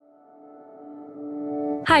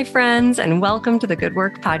Hi, friends, and welcome to the Good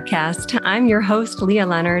Work Podcast. I'm your host, Leah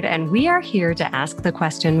Leonard, and we are here to ask the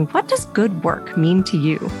question, what does good work mean to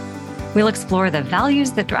you? We'll explore the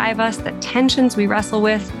values that drive us, the tensions we wrestle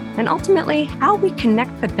with, and ultimately how we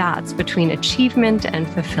connect the dots between achievement and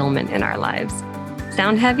fulfillment in our lives.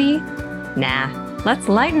 Sound heavy? Nah, let's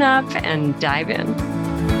lighten up and dive in.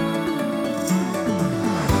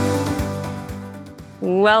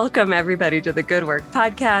 Welcome, everybody, to the Good Work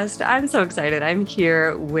Podcast. I'm so excited. I'm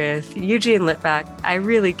here with Eugene Litvak. I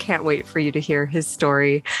really can't wait for you to hear his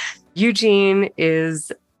story. Eugene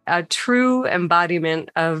is a true embodiment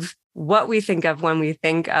of what we think of when we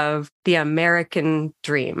think of the American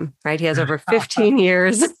dream, right? He has over 15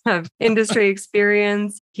 years of industry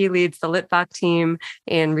experience. He leads the Litvak team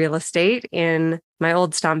in real estate in my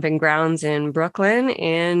old stomping grounds in Brooklyn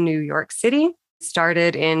in New York City.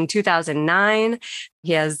 Started in 2009.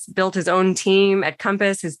 He has built his own team at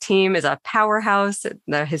Compass. His team is a powerhouse.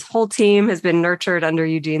 His whole team has been nurtured under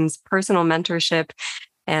Eugene's personal mentorship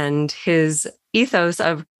and his ethos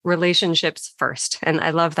of relationships first. And I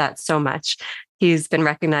love that so much. He's been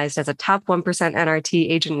recognized as a top 1% NRT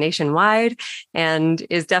agent nationwide and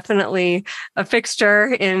is definitely a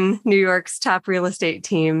fixture in New York's top real estate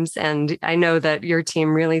teams. And I know that your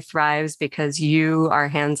team really thrives because you are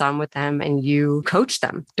hands-on with them and you coach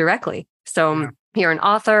them directly. So you're an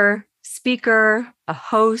author, speaker, a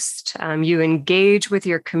host, you engage with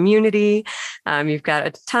your community. You've got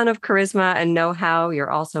a ton of charisma and know-how. You're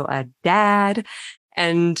also a dad.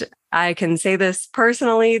 And I can say this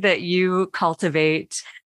personally, that you cultivate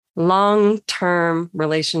long-term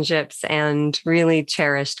relationships and really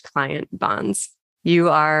cherished client bonds. You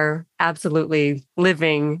are absolutely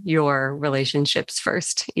living your relationships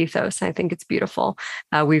first ethos. I think it's beautiful.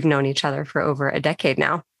 We've known each other for over a decade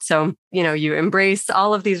now. So, you embrace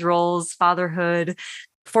all of these roles, fatherhood,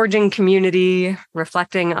 forging community,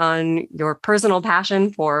 reflecting on your personal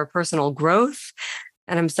passion for personal growth.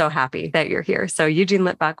 And I'm so happy that you're here. So Eugene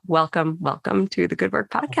Litvak, welcome to the Good Work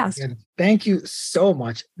Podcast. Oh, thank you so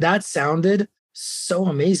much. That sounded so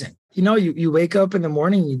amazing. You wake up in the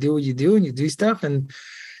morning, you do what you do, and you do stuff. And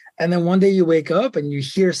then one day you wake up and you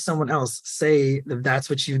hear someone else say that that's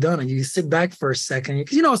what you've done. And you sit back for a second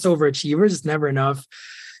because it's overachievers. It's never enough.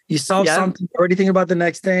 You solve something, you're already thinking about the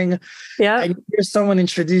next thing. Yeah. And you hear someone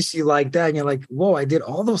introduce you like that. And you're like, whoa, I did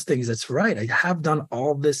all those things. That's right. I have done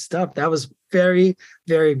all this stuff. That was very,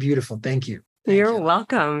 very beautiful. Thank you. You're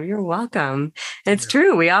welcome. You're welcome. And it's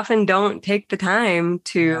true. We often don't take the time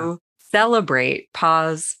to celebrate,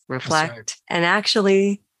 pause, reflect, and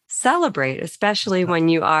actually celebrate, especially when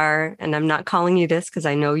you are, and I'm not calling you this because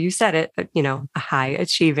I know you said it, but a high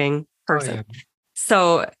achieving person. Oh, yeah.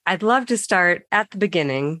 So I'd love to start at the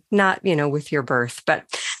beginning, not, with your birth, but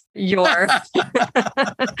the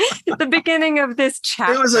beginning of this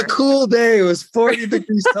chapter. It was a cool day. It was 40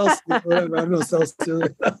 degrees Celsius, whatever. I don't know Celsius.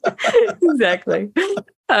 Exactly.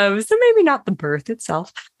 So maybe not the birth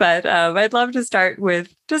itself, but I'd love to start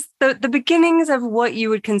with just the beginnings of what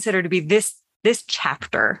you would consider to be this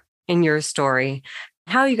chapter in your story,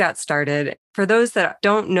 how you got started. For those that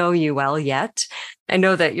don't know you well yet, I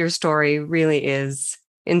know that your story really is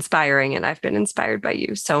inspiring and I've been inspired by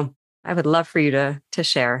you. So I would love for you to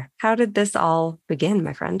share. How did this all begin,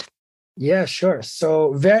 my friend? Yeah, sure.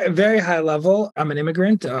 So very, very high level. I'm an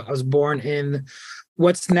immigrant. I was born in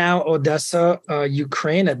what's now Odessa,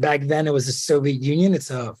 Ukraine. Back then it was the Soviet Union.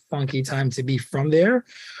 It's a funky time to be from there.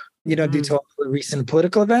 Due to all the recent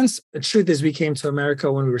political events. The truth is we came to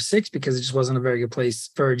America when we were 6 because it just wasn't a very good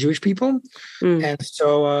place for Jewish people. And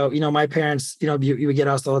so, my parents, you would get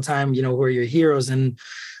asked all the time, who are your heroes? And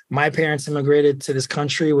my parents immigrated to this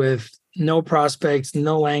country with no prospects,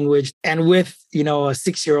 no language, and with, a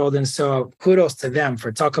 6-year-old. And so kudos to them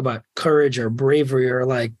for talk about courage or bravery or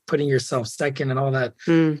like putting yourself second and all that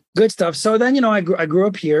good stuff. So then, I grew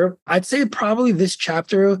up here. I'd say probably this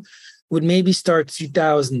chapter would maybe start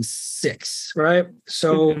 2006, right?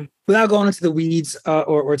 So without going into the weeds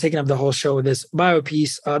or taking up the whole show with this bio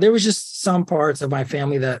piece, there was just some parts of my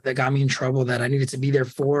family that got me in trouble that I needed to be there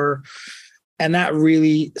for. And that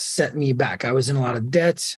really set me back. I was in a lot of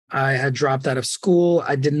debt. I had dropped out of school.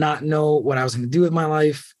 I did not know what I was going to do with my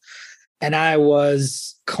life. And I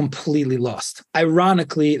was completely lost.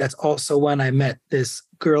 Ironically, that's also when I met this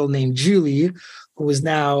girl named Julie, who is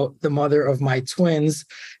now the mother of my twins.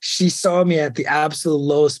 She saw me at the absolute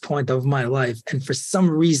lowest point of my life. And for some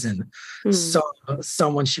reason, saw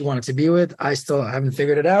someone she wanted to be with. I still haven't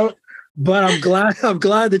figured it out, but I'm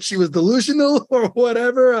glad that she was delusional or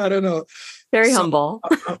whatever. I don't know. Very humble.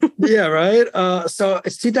 Yeah, right. So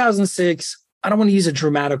it's 2006. I don't want to use a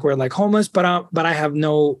dramatic word like homeless, but I have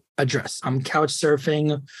no address. I'm couch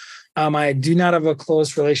surfing. I do not have a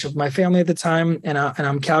close relationship with my family at the time, and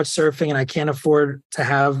I'm couch surfing, and I can't afford to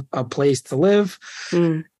have a place to live.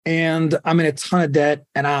 And I'm in a ton of debt,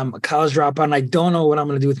 and I'm a college dropout, and I don't know what I'm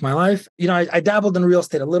going to do with my life. I dabbled in real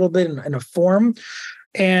estate a little bit in a form,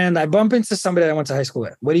 and I bump into somebody that I went to high school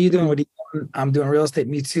with. What are you doing? What are you doing? I'm doing real estate.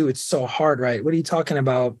 Me too. It's so hard, right? What are you talking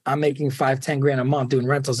about? I'm making 5-10 grand a month doing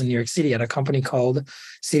rentals in New York City at a company called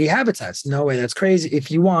City Habitats. No way. That's crazy. If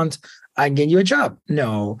you want, I can get you a job.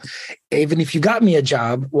 No. Even if you got me a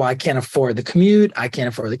job, well, I can't afford the commute. I can't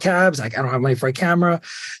afford the cabs. I don't have money for a camera.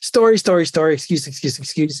 Story. Excuse. He's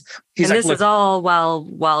and like, this is all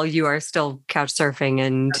while you are still couch surfing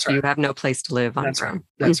and right. You have no place to live on That's your right. own.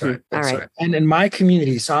 That's right. That's right. And in my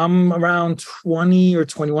community, so I'm around 20 or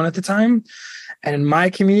 21 at the time. And in my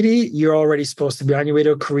community, you're already supposed to be on your way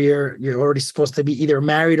to a career. You're already supposed to be either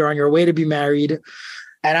married or on your way to be married.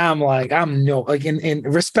 And I'm like, in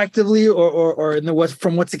respectively or in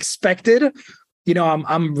what's expected,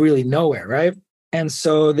 I'm really nowhere, right? And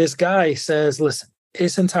so this guy says, listen,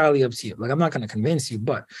 it's entirely up to you. Like, I'm not going to convince you,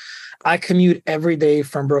 but I commute every day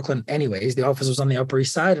from Brooklyn anyways. The office was on the Upper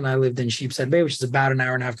East Side, and I lived in Sheepshead Bay, which is about an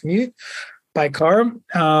hour and a half commute by car.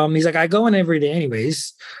 He's like, I go in every day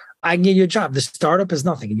anyways. I can get you a job. The startup is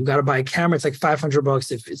nothing. You got to buy a camera. It's like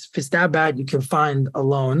 $500. If it's that bad, you can find a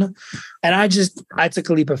loan. And I took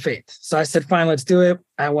a leap of faith. So I said, fine, let's do it.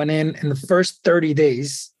 I went in the first 30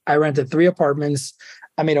 days, I rented 3 apartments.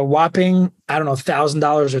 I made a whopping, I don't know,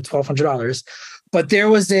 $1,000 or $1,200. But there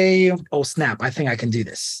was oh snap, I think I can do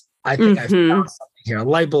this. I think I found something here. A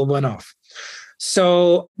light bulb went off.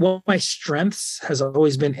 So one of my strengths has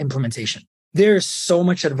always been implementation. There's so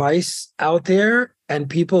much advice out there, and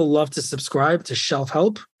people love to subscribe to shelf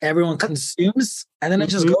help. Everyone consumes, and then it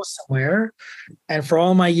just goes somewhere. And for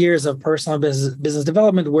all my years of personal business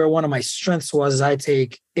development, where one of my strengths was, I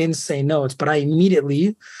take insane notes, but I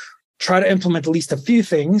immediately try to implement at least a few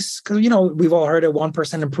things. Because, we've all heard it,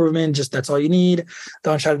 1% improvement, just that's all you need.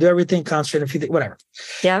 Don't try to do everything, concentrate on a few things, whatever.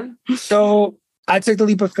 Yeah. So I took the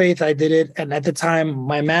leap of faith. I did it. And at the time,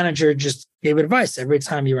 my manager just gave advice. Every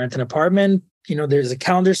time you rent an apartment, there's a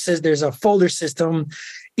calendar, there's a folder system.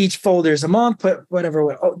 Each folder is a month, but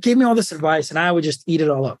whatever. Gave me all this advice, and I would just eat it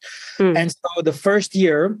all up. And so the first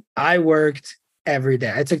year, I worked every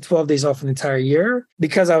day. I took 12 days off an entire year.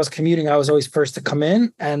 Because I was commuting, I was always first to come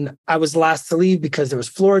in, and I was last to leave because there was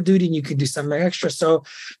floor duty and you could do something extra. So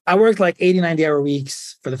I worked like 80, 90-hour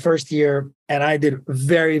weeks for the first year, and I did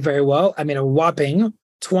very, very well. I made a whopping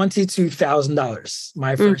 $22,000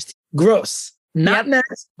 my first gross. Not net,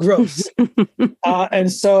 gross. And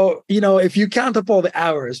so, if you count up all the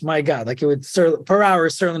hours, my God, like it would per hour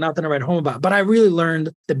is certainly nothing to write home about. But I really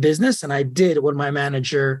learned the business, and I did what my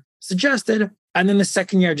manager suggested. And then the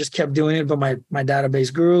second year I just kept doing it, but my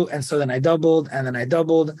database grew. And so then I doubled, and then I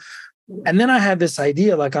doubled. And then I had this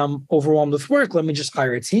idea, like, I'm overwhelmed with work. Let me just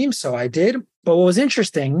hire a team. So I did. But what was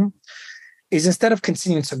interesting is instead of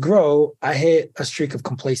continuing to grow, I hit a streak of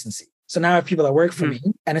complacency. So now I have people that work for me.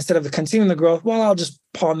 And instead of continuing the growth, well, I'll just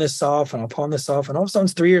pawn this off and I'll pawn this off. And all of a sudden,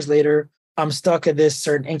 3 years later, I'm stuck at this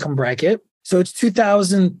certain income bracket. So it's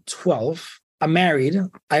 2012. I'm married.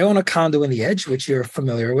 I own a condo in the Edge, which you're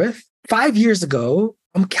familiar with. 5 years ago,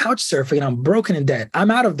 I'm couch surfing and I'm broken in debt.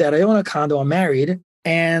 I'm out of debt. I own a condo. I'm married.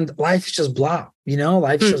 And life's just blah.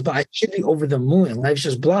 Life's just blah. I should be over the moon. And life's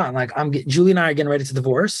just blah. And like Julie and I are getting ready to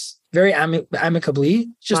divorce very amicably.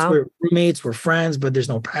 Just we're roommates, we're friends, but there's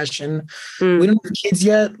no passion. We don't have kids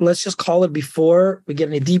yet. Let's just call it before we get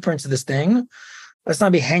any deeper into this thing. Let's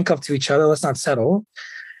not be handcuffed to each other. Let's not settle.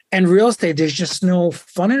 And real estate, there's just no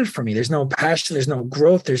fun in it for me. There's no passion. There's no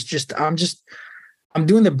growth. I'm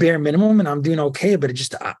doing the bare minimum and I'm doing okay, but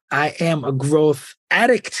I am a growth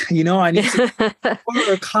addict. I need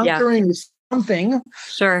to conquering something.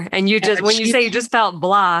 Sure. And when you say you just felt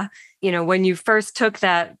blah, when you first took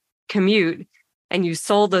that commute and you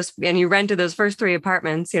sold those and you rented those first 3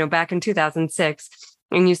 apartments, back in 2006,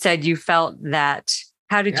 and you said you felt that,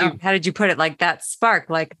 how did you put it? Like that spark,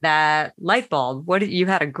 like that light bulb. You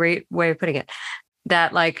had a great way of putting it.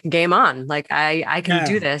 That like game on, like I can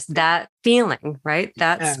do this, that feeling, right?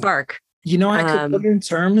 That spark. I could put it in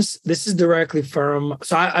terms, this is directly from,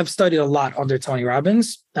 so I've studied a lot under Tony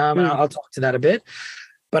Robbins. And I'll talk to that a bit,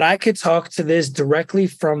 but I could talk to this directly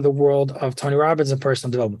from the world of Tony Robbins and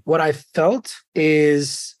personal development. What I felt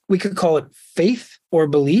is, we could call it faith or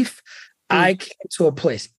belief. I came to a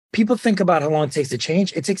place. People think about how long it takes to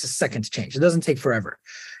change. It takes a second to change. It doesn't take forever.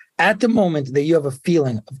 At the moment that you have a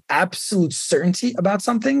feeling of absolute certainty about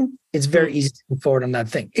something, it's very easy to move forward on that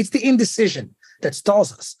thing. It's the indecision that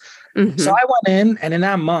stalls us. So Mhm. I went in, and in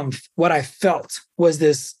that month, what I felt was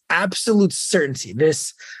this absolute certainty,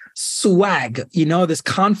 this swag, this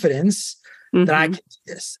confidence that I Mhm. can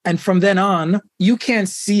do this. And from then on, you can't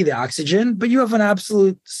see the oxygen, but you have an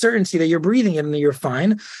absolute certainty that you're breathing it and that you're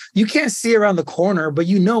fine. You can't see around the corner, but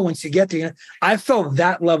once you get there, I felt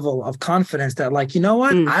that level of confidence that, like, you know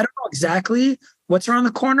what? Mm. I don't know exactly what's around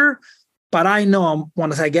the corner, but I know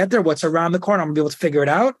once I get there, what's around the corner, I'm gonna be able to figure it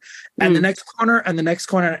out. And the Mm. next corner and the next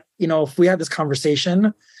corner, if we had this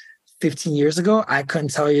conversation 15 years ago, I couldn't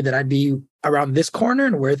tell you that I'd be around this corner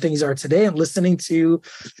and where things are today, and listening to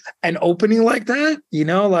an opening like that,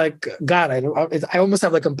 like, God, I almost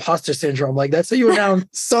have like imposter syndrome. Like, that's how you announce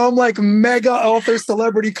some like mega author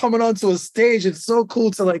celebrity coming onto a stage. It's so cool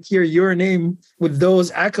to like hear your name with those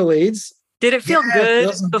accolades. Did it feel It good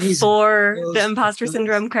feels amazing. before the imposter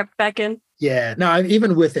syndrome crept back in? Yeah, no,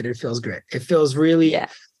 even with it feels great. It feels really, Yeah.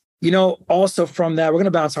 Also from that, we're going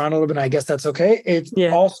to bounce around a little bit. And I guess that's okay. It's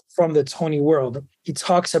Yeah. also from the Tony world. He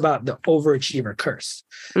talks about the overachiever curse.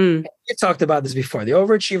 Mm. We talked about this before. The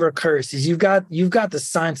overachiever curse is you've got the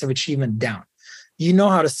science of achievement down. You know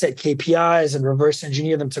how to set KPIs and reverse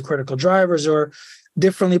engineer them to critical drivers, or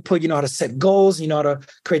differently put, how to set goals, how to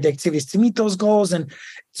create the activities to meet those goals. And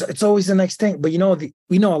it's always the next thing. But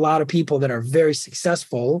we know a lot of people that are very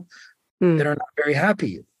successful that are not very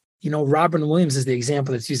happy. Robin Williams is the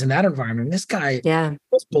example that's used in that environment. This guy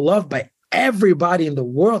was beloved by everybody in the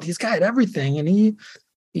world. He's got everything, and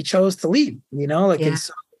he chose to leave, and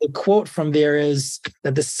so the quote from there is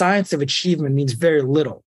that the science of achievement means very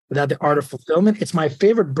little without the art of fulfillment. It's my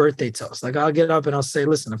favorite birthday toast. Like, I'll get up and I'll say,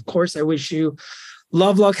 listen, of course, I wish you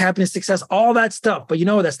love, luck, happiness, success, all that stuff. But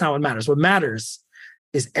that's not what matters. What matters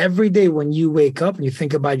is every day when you wake up and you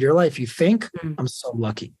think about your life, you think, I'm so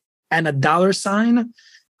lucky. And a dollar sign,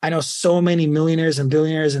 I know so many millionaires and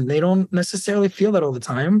billionaires, and they don't necessarily feel that all the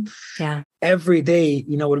time. Yeah. Every day,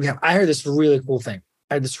 what do we have? I heard this really cool thing.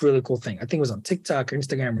 I think it was on TikTok or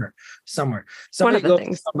Instagram or somewhere. Somebody One of the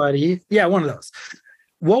things. One of those.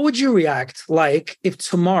 What would you react like if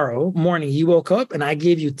tomorrow morning you woke up and I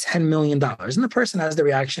gave you $10 million? And the person has the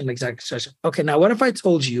reaction, exact question. Okay, now what if I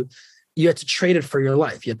told you you had to trade it for your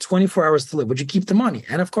life? You had 24 hours to live. Would you keep the money?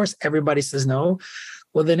 And of course, everybody says no.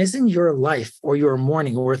 Well, then isn't your life or your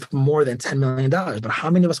morning worth more than $10 million? But how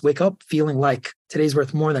many of us wake up feeling like today's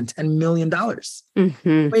worth more than $10 million?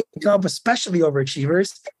 Wake up, especially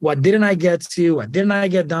overachievers. What didn't I get to? What didn't I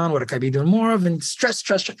get done? What could I be doing more of? And stress,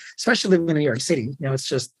 especially living in New York City. It's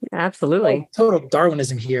just absolutely total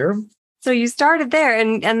Darwinism here. So you started there,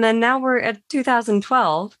 and then now we're at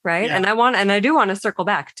 2012, right? Yeah. And I do want to circle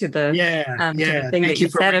back to the to the thing that you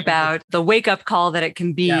said about the wake up call that it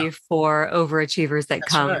can be for overachievers that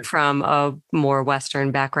come from a more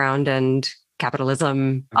Western background and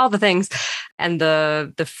capitalism, all the things, and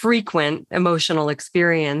the frequent emotional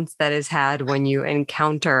experience that is had when you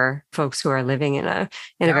encounter folks who are living in a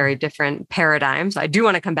very different paradigm. So I do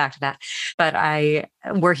want to come back to that, but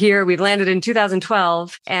we're here. We've landed in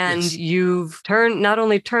 2012, and you've not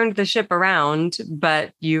only turned the ship around,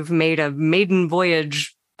 but you've made a maiden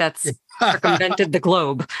voyage that's circumvented the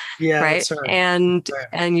globe. Yeah, right. That's right.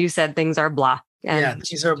 And you said things are blah. And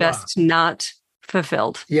things are just blah. Not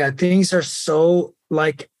fulfilled. Yeah, things are so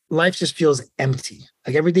like life just feels empty.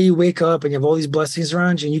 Like every day you wake up and you have all these blessings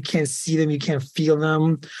around you and you can't see them, you can't feel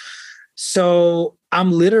them. So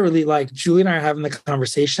I'm literally like, Julie and I are having the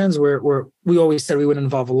conversations where we always said we would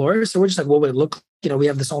involve a lawyer. So we're just like, what would it look like? We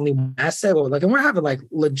have this only asset. And we're having like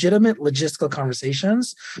legitimate logistical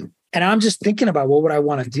conversations. And I'm just thinking about what would I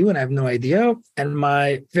want to do? And I have no idea. And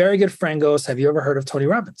my very good friend goes, have you ever heard of Tony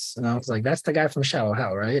Robbins? And I was like, that's the guy from Shallow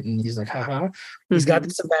Hal, right? And he's like, haha. He's got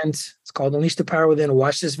this event. It's called Unleash the Power Within.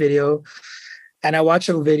 Watch this video. And I watch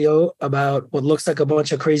a video about what looks like a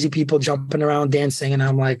bunch of crazy people jumping around dancing. And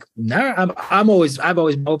I'm like, nah, I've always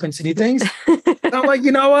been open to new things. I'm like,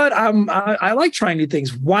 you know what? I like trying new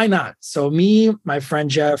things. Why not? So me, my friend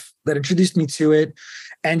Jeff that introduced me to it,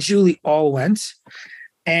 and Julie all went.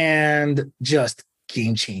 And just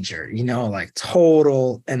game changer, like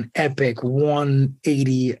total and epic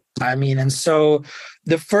 180. And so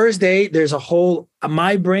the first day, there's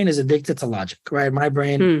my brain is addicted to logic, right? My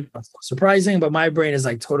brain, that's not surprising, but my brain is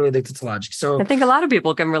like totally addicted to logic. So I think a lot of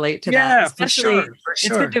people can relate to that. Especially, for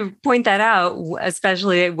sure. It's good to point that out,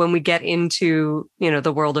 especially when we get into,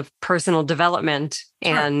 the world of personal development.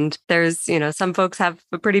 Sure. And there's, some folks have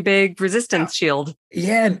a pretty big resistance shield.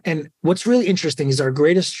 Yeah. And what's really interesting is our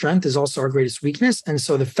greatest strength is also our greatest weakness. And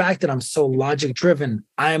so the fact that I'm so logic driven,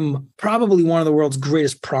 I'm probably one of the world's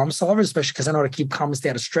greatest problem solvers, especially because I know how to keep calm and stay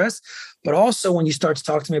out of stress. But also when you you start to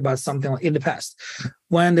talk to me about something like in the past,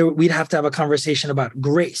 we'd have to have a conversation about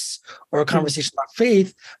grace or a conversation about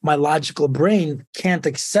faith, my logical brain can't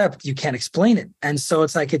accept, you can't explain it. And so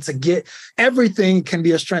it's like, everything can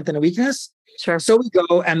be a strength and a weakness. Sure. So we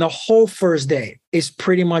go, and the whole first day is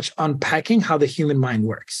pretty much unpacking how the human mind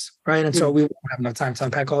works, right? And so we won't have enough time to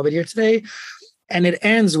unpack all of it here today. And it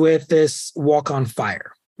ends with this walk on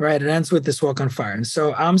fire, right? It ends with this walk on fire. And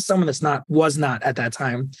so I'm someone was not at that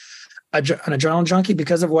time an adrenaline junkie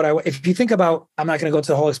because of if you think about, I'm not going to go to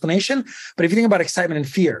the whole explanation, but if you think about excitement and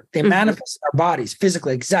fear, they manifest in our bodies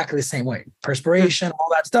physically exactly the same way. Perspiration, all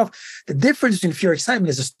that stuff. The difference between fear and excitement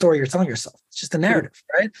is a story you're telling yourself. It's just a narrative,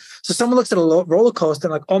 right? So someone looks at a roller coaster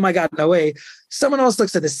and like, oh my God, no way. Someone else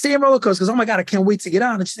looks at the same roller coaster and goes, oh my God, I can't wait to get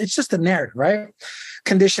on. It's just a narrative, right?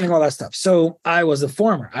 Conditioning, all that stuff. So I was the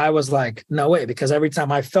former. I was like, no way, because every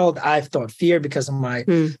time I thought fear because of my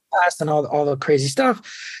past and all the crazy stuff.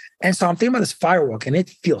 And so I'm thinking about this firewalk, and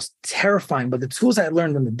it feels terrifying. But the tools I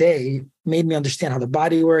learned in the day made me understand how the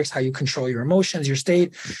body works, how you control your emotions, your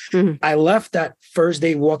state. I left that first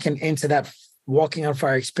day walking into that walking on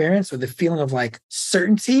fire experience with the feeling of like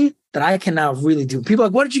certainty that I can now really do. People are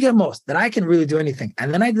like, what did you get most? That I can really do anything.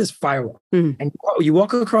 And then I did this firewalk. And you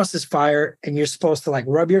walk across this fire, and you're supposed to like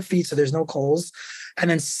rub your feet so there's no coals,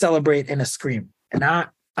 and then celebrate in a scream. And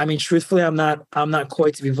I mean, truthfully, I'm not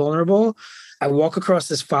coy to be vulnerable. I walk across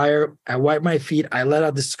this fire, I wipe my feet, I let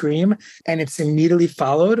out the scream, and it's immediately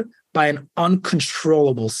followed by an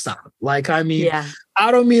uncontrollable sound. Like, I mean,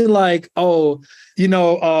 I don't mean like,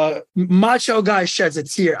 macho guy sheds a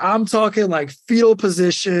tear. I'm talking like fetal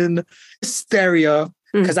position, hysteria,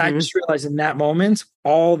 because I just realized in that moment,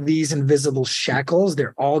 all these invisible shackles,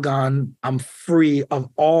 they're all gone. I'm free of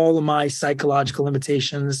all of my psychological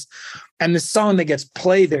limitations. And the song that gets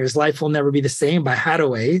played there is Life Will Never Be the Same by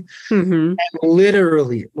Hathaway. And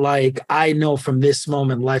literally, like, I know from this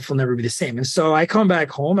moment, life will never be the same. And so I come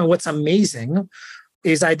back home, and what's amazing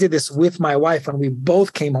is I did this with my wife, and we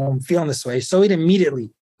both came home feeling this way. So it immediately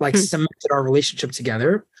like cemented our relationship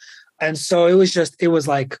together. And so it was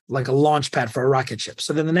like a launch pad for a rocket ship.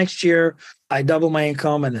 So then the next year I doubled my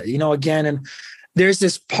income and, again, and there's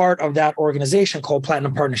this part of that organization called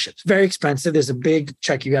Platinum Partnerships. Very expensive. There's a big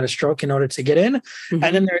check you got to stroke in order to get in.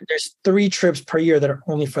 And then there's 3 trips per year that are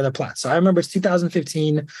only for the plat. So I remember it's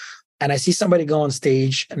 2015 and I see somebody go on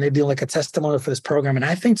stage and they do like a testimonial for this program. And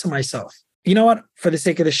I think to myself, you know what, for the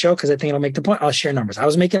sake of the show, because I think it'll make the point, I'll share numbers. I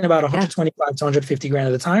was making about 125 to 150 grand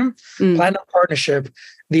at the time. Platinum Partnership,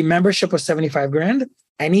 the membership was 75 grand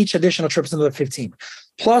and each additional trip is another 15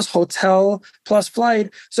 plus hotel, plus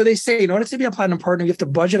flight. So they say in order to be a platinum partner, you have to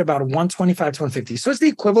budget about 125 to 150. So it's the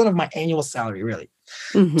equivalent of my annual salary, really.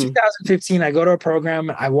 2015, I go to a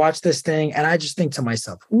program, I watch this thing, and I just think to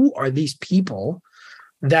myself, who are these people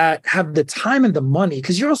that have the time and the money?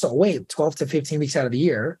 Because you're also away 12 to 15 weeks out of the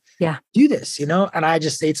year. Do this, and I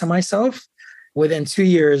just say to myself, within 2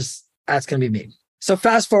 years, that's going to be me. So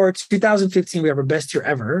fast forward to 2015, we have our best year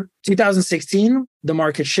ever. 2016, the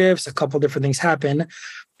market shifts, a couple different things happen.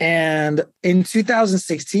 And in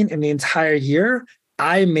 2016, in the entire year,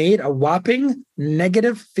 I made a whopping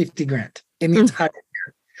negative 50 grand in the entire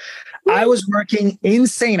year. I was working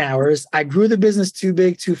insane hours. I grew the business too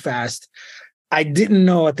big, too fast. I didn't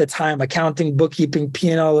know at the time accounting, bookkeeping,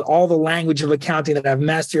 P&L, all the language of accounting that I have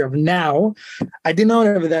mastery of now. I didn't know it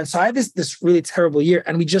ever then. So I had this really terrible year,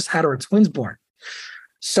 and we just had our twins born.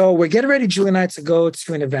 So we're getting ready, Julie and I, to go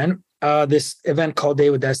to an event, this event called Day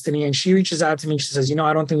with Destiny. And she reaches out to me and she says,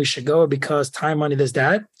 I don't think we should go because time, money, this,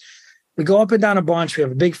 that. We go up and down a bunch. We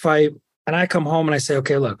have a big fight. And I come home and I say,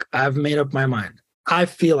 okay, look, I've made up my mind. I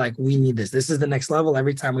feel like we need this. This is the next level.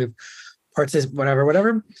 Every time we've participated,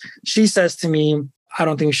 whatever. She says to me, I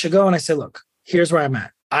don't think we should go. And I say, look, here's where I'm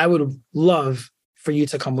at. I would love for you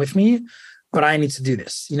to come with me, but I need to do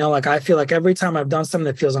this. I feel like every time I've done something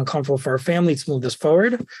that feels uncomfortable for our family to move this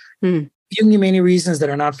forward, you can give me any reasons that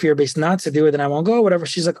are not fear-based not to do it, then I won't go, whatever.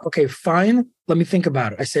 She's like, okay, fine. Let me think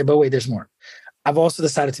about it. I say, but wait, there's more. I've also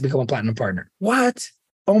decided to become a platinum partner. What?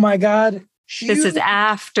 Oh my God. This is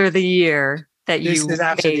after the year that you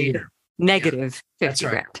made negative 50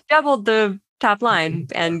 grand. Doubled the top line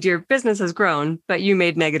and your business has grown, but you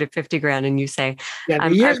made negative 50 grand and you say,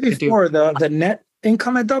 the years before the net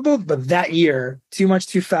income had doubled, but that year, too much,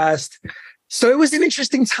 too fast. So it was an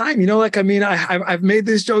interesting time. I've made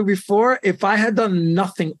this joke before. If I had done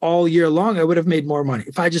nothing all year long, I would have made more money.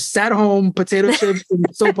 If I just sat home, potato chips and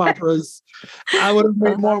soap operas, I would have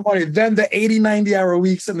made more money than the 80, 90 hour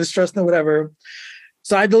weeks and the stress and whatever.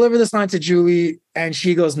 So I deliver this line to Julie and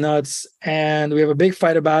she goes nuts. And we have a big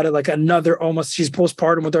fight about it. Like she's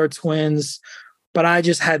postpartum with our twins. but I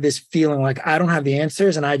just had this feeling like I don't have the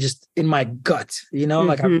answers. And I just, in my gut,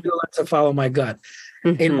 like I really like to follow my gut.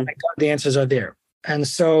 In my gut, the answers are there. And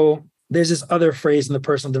so there's this other phrase in the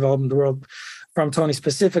personal development world from Tony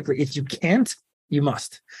specifically: if you can't, you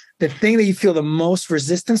must. The thing that you feel the most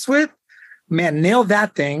resistance with, man, nail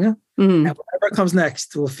that thing. And whatever comes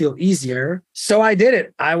next will feel easier. So I did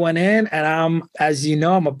it. I went in and as you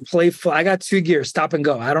know, I'm a playful. I got 2 gears, stop and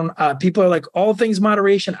go. I don't, people are like, all things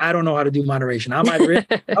moderation. I don't know how to do moderation. I'm either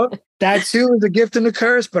that too is a gift and a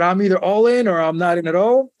curse, but I'm either all in or I'm not in at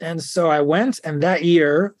all. And so I went, and that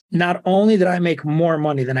year, not only did I make more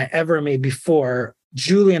money than I ever made before,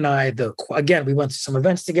 Julie and I, again, we went to some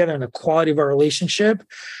events together, and the quality of our relationship.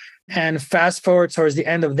 And fast forward towards the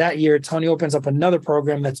end of that year, Tony opens up another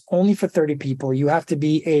program that's only for 30 people. You have to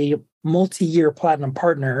be a multi-year platinum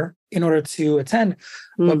partner in order to attend.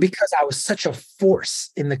 But because I was such a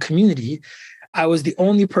force in the community, I was the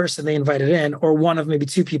only person they invited in, or one of maybe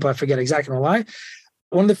 2 people, I forget exactly why.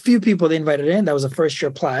 One of the few people they invited in, that was a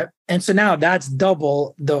first-year plat. And so now that's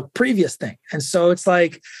double the previous thing. And so it's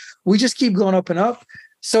like, we just keep going up and up.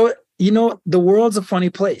 So the world's a funny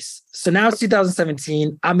place. So now it's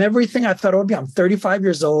 2017. I'm everything I thought I would be. I'm 35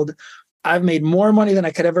 years old. I've made more money than I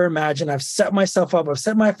could ever imagine. I've set myself up. I've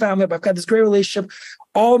set my family up. I've got this great relationship.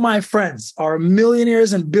 All my friends are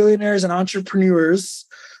millionaires and billionaires and entrepreneurs.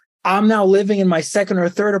 I'm now living in my 2nd or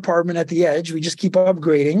 3rd apartment at the edge. We just keep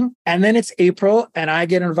upgrading. And then it's April, and I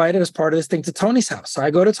get invited as part of this thing to Tony's house. So I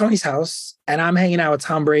go to Tony's house, and I'm hanging out with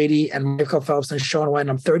Tom Brady and Michael Phelps and Shaun White, and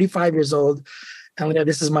I'm 35 years old. And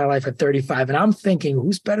this is my life at 35. And I'm thinking,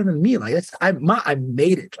 who's better than me? Like, I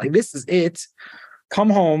made it. Like, this is it. Come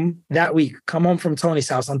home that week. Come home from Tony's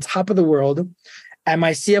house on top of the world. And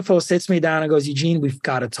my CFO sits me down and goes, Eugene, we've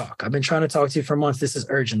got to talk. I've been trying to talk to you for months. This is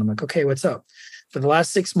urgent. I'm like, okay, what's up? For the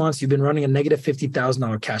last 6 months, you've been running a negative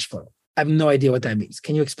 $50,000 cash flow. I have no idea what that means.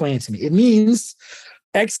 Can you explain it to me? It means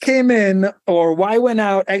X came in or Y went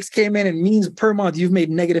out, X came in, and means per month you've made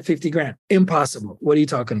negative 50 grand. Impossible. What are you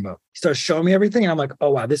talking about? He starts showing me everything. And I'm like,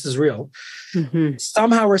 oh, wow, this is real.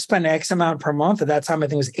 Somehow we're spending X amount per month. At that time, I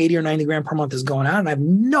think it was 80 or 90 grand per month is going out. And I have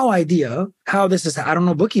no idea how this is. I don't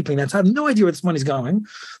know bookkeeping. I have no idea where this money's going.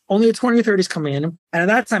 Only a 20 or 30s coming in. And at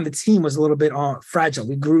that time, the team was a little bit fragile.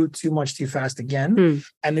 We grew too much too fast again.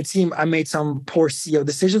 And the team, I made some poor CEO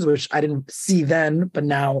decisions, which I didn't see then, but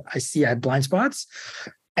now I see I had blind spots.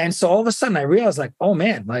 And so all of a sudden I realized, like, oh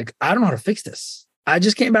man, like, I don't know how to fix this. I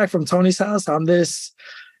just came back from Tony's house on this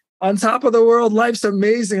on top of the world. Life's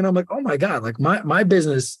amazing. And I'm like, oh my God, like my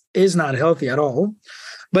business is not healthy at all,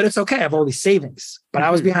 but it's okay. I have all these savings, but I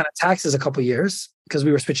was behind on taxes a couple of years because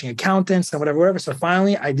we were switching accountants and whatever. So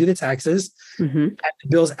finally I do the taxes and the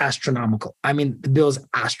bill's astronomical. I mean, the bill's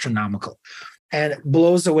astronomical and it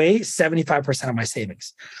blows away 75% of my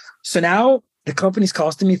savings. So now the company's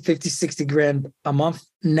costing me 50, 60 grand a month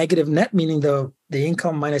negative net, meaning the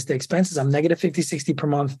income minus the expenses. I'm negative 50, 60 per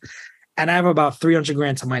month. And I have about 300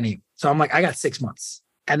 grand to my name. So I'm like, I got 6 months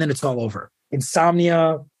and then it's all over.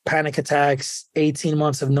 Insomnia, panic attacks, 18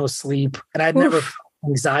 months of no sleep. And I'd never felt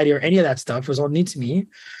anxiety or any of that stuff. It was all new to me.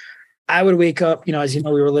 I would wake up, as you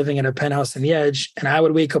know, we were living in a penthouse in the edge, and I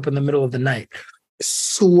would wake up in the middle of the night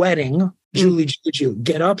sweating. Julie,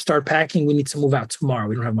 get up, start packing. We need to move out tomorrow.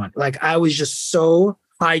 We don't have money. Like, I was just so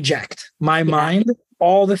hijacked. My mind,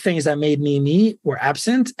 all the things that made me were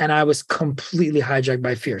absent, and I was completely hijacked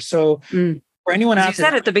by fear. So for anyone out there, you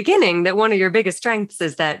said at the beginning that one of your biggest strengths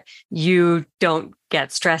is that you don't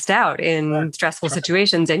get stressed out in stressful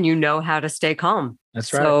situations, and you know how to stay calm.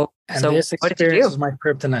 That's right. So this experience was my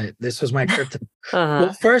kryptonite. This was my kryptonite.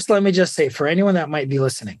 Well, first, let me just say, for anyone that might be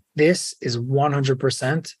listening, this is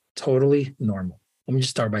 100% totally normal. Let me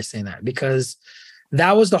just start by saying that, because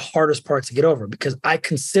that was the hardest part to get over, because I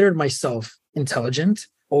considered myself intelligent,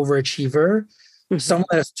 overachiever, someone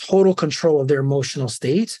that has total control of their emotional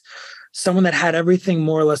state, someone that had everything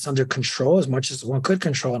more or less under control as much as one could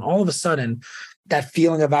control. And all of a sudden, that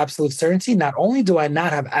feeling of absolute certainty, not only do I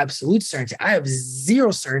not have absolute certainty, I have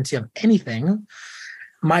zero certainty of anything.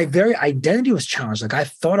 My very identity was challenged. Like, I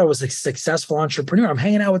thought I was a successful entrepreneur. I'm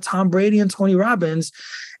hanging out with Tom Brady and Tony Robbins,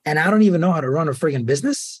 and I don't even know how to run a friggin'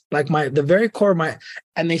 business. Like, the very core of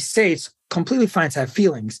and they say it's completely fine to have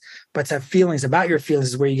feelings, but to have feelings about your feelings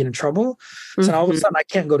is where you get in trouble. So all of a sudden I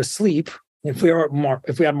can't go to sleep. If we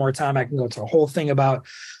had more time, I can go to a whole thing about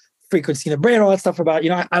frequency in the brain, all that stuff about,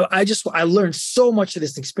 I learned so much of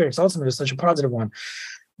this experience. Ultimately, it was such a positive one.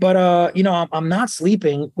 But, I'm not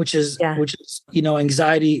sleeping, which is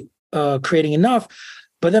anxiety creating enough.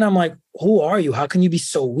 But then I'm like, who are you? How can you be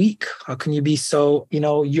so weak? How can you be so,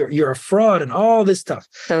 you're a fraud and all this stuff.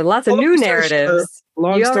 So lots of Long new story short, narratives.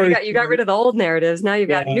 long story You got rid short, of the old narratives. Now you've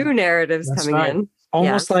got yeah, new narratives that's coming right. in. Yeah.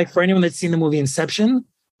 Almost like for anyone that's seen the movie Inception,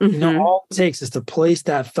 Mm-hmm. all it takes is to place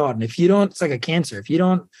that thought. And if you don't, it's like a cancer. If you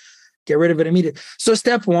don't get rid of it immediately. So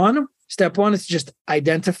step one is just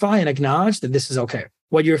identify and acknowledge that this is okay.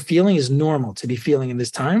 What you're feeling is normal to be feeling in this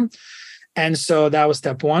time. And so that was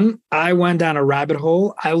step one. I went down a rabbit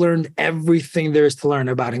hole. I learned everything there is to learn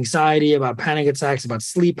about anxiety, about panic attacks, about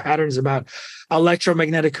sleep patterns, about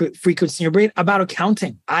electromagnetic frequency in your brain, about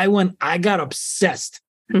accounting. I got obsessed.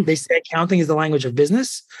 They say accounting is the language of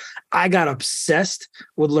business. I got obsessed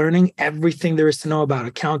with learning everything there is to know about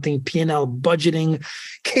accounting, P&L, budgeting,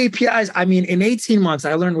 KPIs. I mean, in 18 months,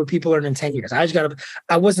 I learned what people learn in 10 years.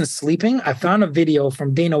 I wasn't sleeping. I found a video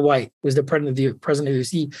from Dana White, who's the president of the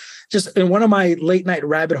UFC. Just in one of my late night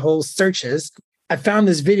rabbit hole searches, I found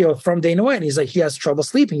this video from Dana White, and he's like, he has trouble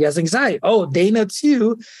sleeping. He has anxiety. Oh, Dana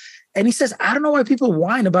too. And he says, I don't know why people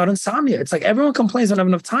whine about insomnia. It's like everyone complains they don't have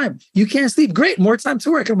enough time. You can't sleep. Great, more time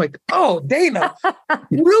to work. I'm like, oh, Dana,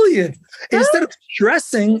 brilliant. Instead of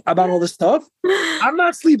stressing about all this stuff, I'm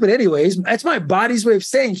not sleeping anyways. It's my body's way of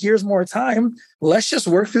saying, here's more time. Let's just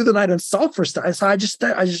work through the night and solve for stuff. So I just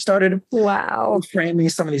started framing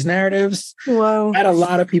some of these narratives. Wow. I had a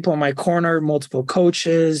lot of people in my corner, multiple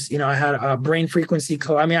coaches. I had a brain frequency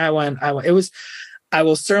coach. I mean, I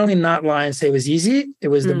will certainly not lie and say it was easy. It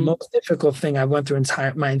was the most difficult thing I went through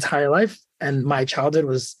my entire life. And my childhood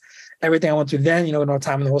was everything I went through then, no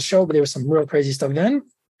time in the whole show, but there was some real crazy stuff then.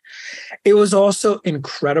 It was also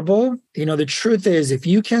incredible. The truth is, if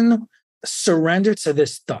you can surrender to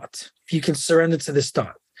this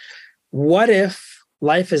thought, what if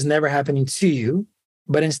life is never happening to you,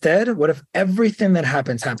 but instead, what if everything that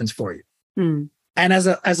happens for you? And as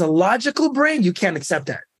a logical brain, you can't accept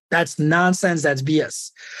that. That's nonsense. That's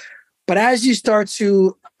BS. But as you start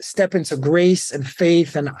to step into grace and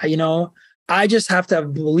faith, and I just have to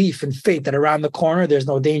have belief and faith that around the corner, there's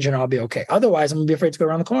no danger and I'll be okay. Otherwise, I'm gonna be afraid to go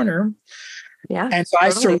around the corner. Yeah. And so totally.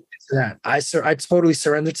 I surrendered to that. I totally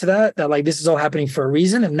surrendered to that like this is all happening for a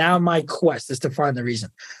reason. And now my quest is to find the reason.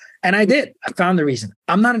 And I did. I found the reason.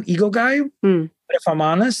 I'm not an ego guy. But if I'm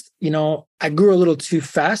honest, I grew a little too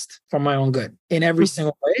fast for my own good in every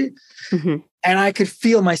single way. And I could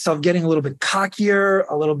feel myself getting a little bit cockier,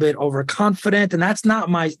 a little bit overconfident. And that's not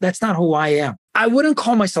who I am. I wouldn't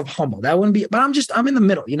call myself humble. That wouldn't be, but I'm in the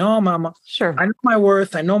middle. Sure. I know my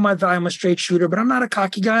worth. I know my value. I'm a straight shooter, but I'm not a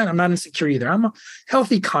cocky guy and I'm not insecure either. I'm a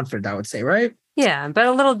healthy confident, I would say, right? Yeah, but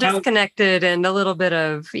a little disconnected and a little bit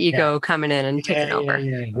of ego coming in and taking over.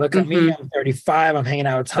 Yeah. Look at me. I'm 35. I'm hanging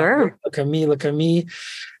out with Tom. Sure. Look at me.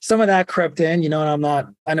 Some of that crept in, and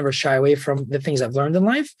I never shy away from the things I've learned in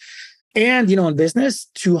life. And, in business,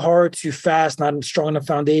 too hard, too fast, not strong enough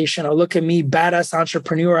foundation. Oh, look at me, badass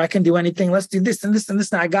entrepreneur. I can do anything. Let's do this and this and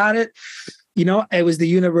this. And I got it. It was the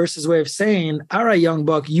universe's way of saying, all right, young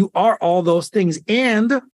buck, you are all those things.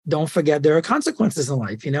 And don't forget there are consequences in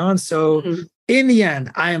life, And so in the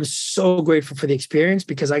end, I am so grateful for the experience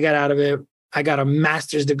because I got out of it. I got a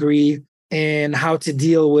master's degree in how to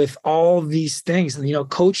deal with all these things. And,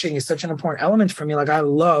 coaching is such an important element for me. Like I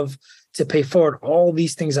love to pay forward all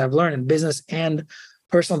these things I've learned in business and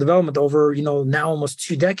personal development over, now almost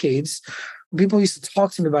 2 decades. People used to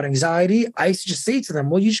talk to me about anxiety. I used to just say to them,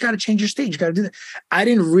 well, you just got to change your state. You got to do that. I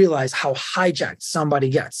didn't realize how hijacked somebody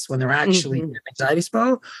gets when they're actually in an anxiety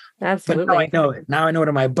spell. Absolutely. But now I know it. Now I know it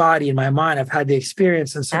in my body and my mind. I've had the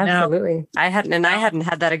experience. And so Absolutely. I hadn't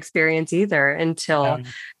had that experience either until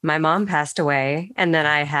my mom passed away. And then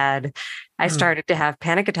I started to have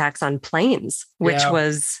panic attacks on planes, which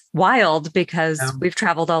was wild because we've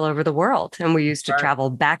traveled all over the world and we used to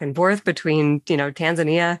travel back and forth between,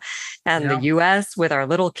 Tanzania and the US with our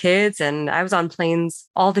little kids. And I was on planes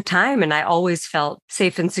all the time and I always felt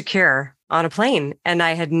safe and secure on a plane. And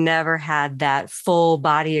I had never had that full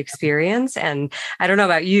body experience. And I don't know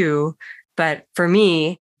about you, but for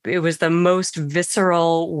me, it was the most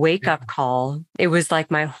visceral wake up call. It was like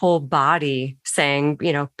my whole body saying,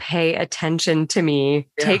 pay attention to me,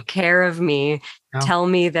 take care of me, tell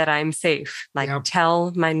me that I'm safe,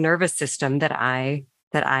 tell my nervous system that I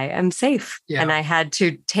am safe. Yeah. And I had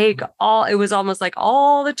to take it was almost like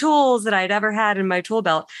all the tools that I'd ever had in my tool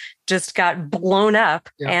belt just got blown up.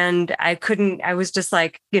 Yeah. And I was just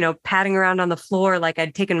like, patting around on the floor, like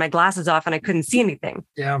I'd taken my glasses off and I couldn't see anything.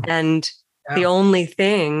 Yeah. And the only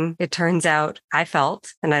thing it turns out I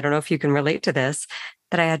felt, and I don't know if you can relate to this,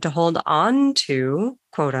 that I had to hold on to,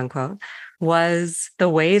 quote unquote, was the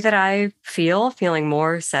way that I feel, feeling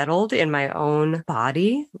more settled in my own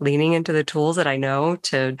body, leaning into the tools that I know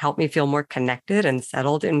to help me feel more connected and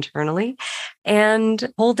settled internally,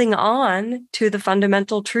 and holding on to the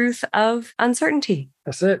fundamental truth of uncertainty.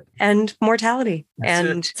 That's it. And mortality.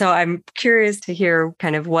 That's so I'm curious to hear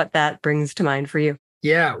kind of what that brings to mind for you.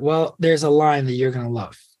 Yeah. Well, there's a line that you're going to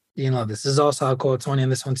love. You know, this is also, I'll quote Tony on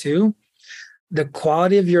this one too. The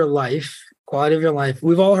quality of your life,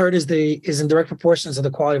 we've all heard is in direct proportion to the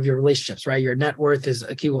quality of your relationships, right? Your net worth is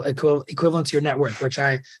equivalent to your net worth, which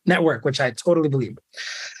I totally believe.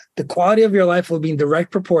 The quality of your life will be in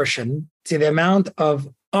direct proportion to the amount of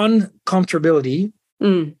uncomfortability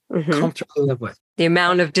comfortably live with. The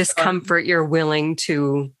amount of discomfort you're willing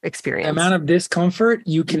to experience. The amount of discomfort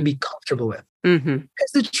you can be comfortable with.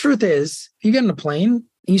 Because the truth is, if you get on a plane and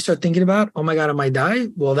you start thinking about, oh my God, I might die.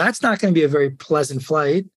 Well, that's not going to be a very pleasant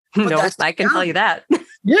flight. No, I can tell you that.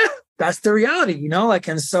 Yeah, that's the reality, you know, like,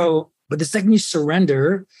 and so, but the second you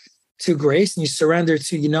surrender to grace and you surrender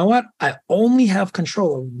to, you know what, I only have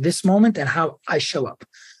control of this moment and how I show up.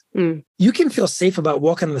 You can feel safe about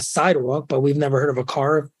walking on the sidewalk, but we've never heard of a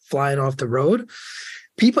car flying off the road.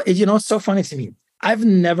 People, you know, it's so funny to me. I've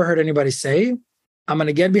never heard anybody say, I'm going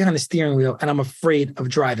to get behind the steering wheel and I'm afraid of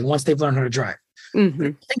driving once they've learned how to drive.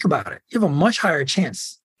 Think about it. You have a much higher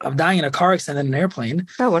chance of dying in a car accident than an airplane.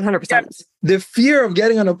 Oh, 100%. Yeah, the fear of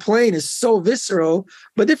getting on a plane is so visceral,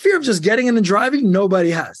 but the fear of just getting in and driving, nobody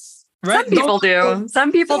has. Right? Some people do.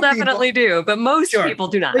 Some people definitely do, but most people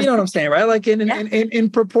do not. You know what I'm saying, right? Like in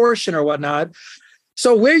proportion or whatnot.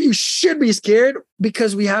 So where you should be scared,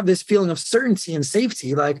 because we have this feeling of certainty and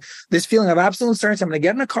safety, like this feeling of absolute certainty, I'm going to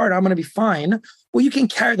get in a car and I'm going to be fine. Well, you can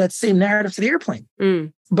carry that same narrative to the airplane.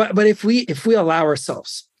 But if we allow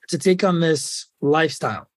ourselves to take on this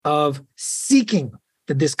lifestyle of seeking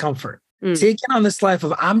the discomfort, taking on this life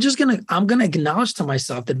of I'm going to acknowledge to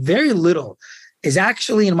myself that very little is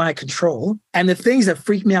actually in my control. And the things that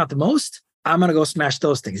freak me out the most, I'm going to go smash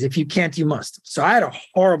those things. If you can't, you must. So I had a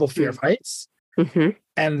horrible fear of heights.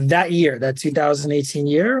 And that year, that 2018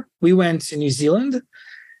 year, we went to New Zealand,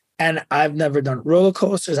 and I've never done roller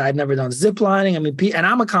coasters. I'd never done zip lining. I mean, and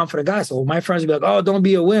I'm a confident guy. So my friends would be like, oh, don't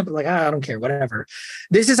be a wimp. Like, I don't care, whatever.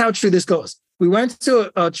 This is how true this goes. We went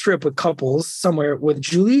to a trip with couples somewhere with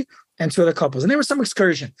Julie and two other couples. And there was some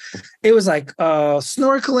excursion. It was like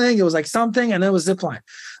snorkeling. It was like something. And then it was zip line.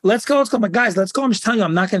 Let's go. But guys, let's go. I'm just telling you,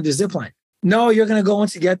 I'm not going to do zip line. No, you're going to go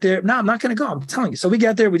once you get there. No, I'm not going to go. I'm telling you. So we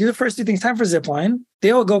get there. We do the first two things. Time for zip line. They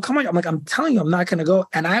all go, come on. I'm like, I'm telling you, I'm not going to go.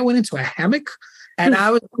 And I went into a hammock and I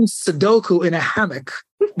was doing Sudoku in a hammock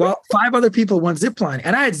while 5 other people went zip line.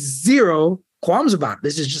 And I had zero qualms about it.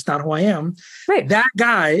 This is just not who I am. Right. That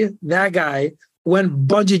guy went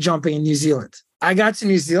bungee jumping in New Zealand. I got to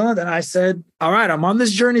New Zealand and I said, all right, I'm on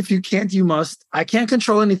this journey. If you can't, you must. I can't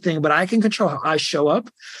control anything, but I can control how I show up.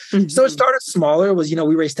 So it started smaller. It was,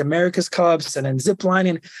 we raced America's Cups and then zip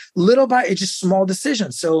lining, little by it's just small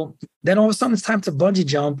decisions. So then all of a sudden it's time to bungee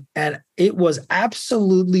jump. And it was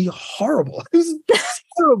absolutely horrible. It was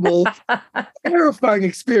terrible, terrifying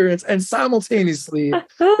experience. And simultaneously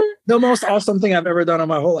the most awesome thing I've ever done in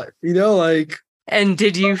my whole life, And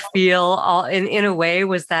did you feel all in a way,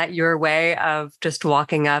 was that your way of just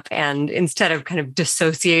walking up and instead of kind of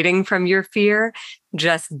dissociating from your fear,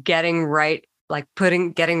 just getting right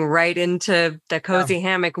into the cozy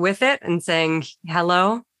hammock with it and saying,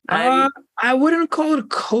 hello? I wouldn't call it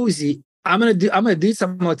cozy. I'm going to do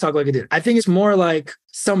something. I'm going to talk like I did. I think it's more like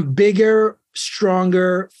some bigger,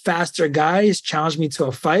 stronger, faster guy has challenged me to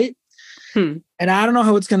a fight. And I don't know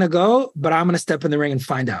how it's going to go, but I'm going to step in the ring and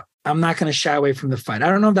find out. I'm not going to shy away from the fight.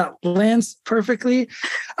 I don't know if that lands perfectly.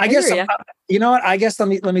 I guess, you know what? I guess let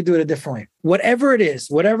me do it a different way. Whatever it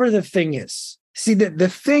is, whatever the thing is, see, the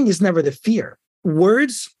thing is never the fear.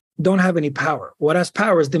 Words don't have any power. What has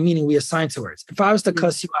power is the meaning we assign to words. If I was to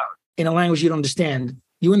cuss you out in a language you don't understand,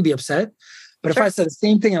 you wouldn't be upset. But if I said the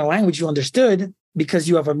same thing in a language you understood, because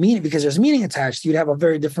you have a meaning, because there's meaning attached, you'd have a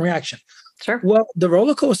very different reaction. Sure. Well, the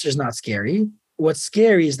roller coaster is not scary. What's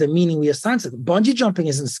scary is the meaning we assign to it. Bungee jumping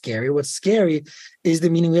isn't scary. What's scary is the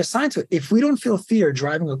meaning we assign to it. If we don't feel fear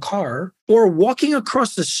driving a car or walking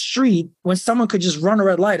across the street when someone could just run a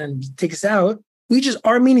red light and take us out,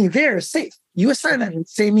 our meaning there is safe. You assign that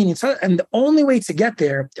same meaning to it. And the only way to get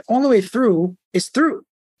there, the only way through is through.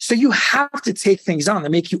 So you have to take things on that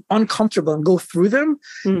make you uncomfortable and go through them.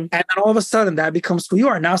 And then all of a sudden that becomes who you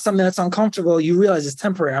are. Now something that's uncomfortable, you realize it's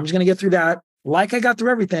temporary. I'm just going to get through that like I got through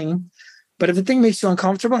everything. But if the thing makes you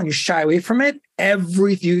uncomfortable and you shy away from it,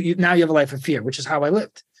 now you have a life of fear, which is how I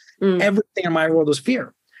lived. Everything in my world was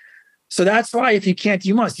fear. So that's why if you can't,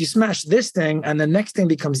 you must. You smash this thing and the next thing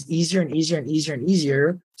becomes easier and easier and easier and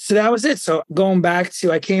easier. So that was it. So going back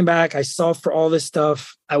to, I came back, I solved for all this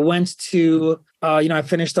stuff. I went to, I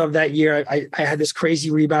finished off that year. I had this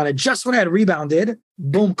crazy rebound. And just when I had rebounded,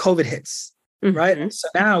 boom, COVID hits, right? So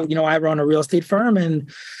now, I run a real estate firm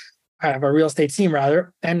and I have a real estate team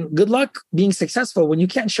rather. And good luck being successful when you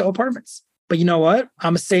can't show apartments. But you know what?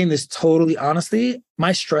 I'm saying this totally honestly.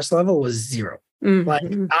 My stress level was zero. Like,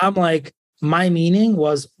 I'm like, my meaning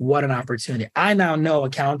was what an opportunity. I now know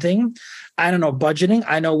accounting. I don't know budgeting.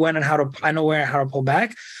 I know when and how to, I know where and how to pull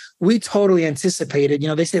back. We totally anticipated,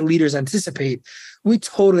 they say leaders anticipate. We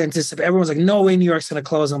totally anticipate. Everyone's like, no way New York's going to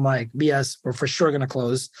close. I'm like, BS, we're for sure going to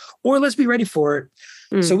close, or let's be ready for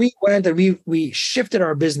it. So we went and we shifted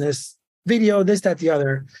our business, video, this, that, the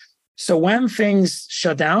other. So when things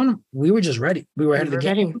shut down, we were just ready. We were ahead of the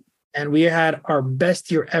game. And we had our best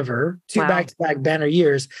year ever, 2 back-to-back banner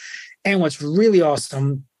years. And what's really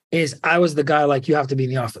awesome is I was the guy, like, you have to be in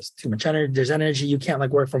the office. Too much energy. There's energy. You can't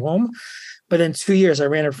work from home. But then 2 years, I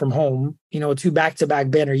ran it from home, 2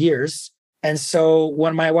 back-to-back banner years. And so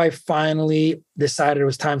when my wife finally decided it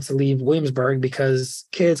was time to leave Williamsburg because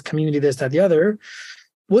kids, community, this, that, the other.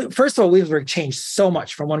 Well, first of all, Williamsburg changed so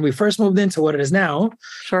much from when we first moved into what it is now.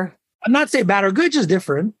 Sure. I'm not saying bad or good, just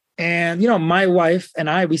different. And, my wife and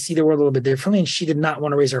I, we see the world a little bit differently. And she did not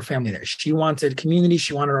want to raise our family there. She wanted community.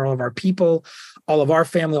 She wanted all of our people, all of our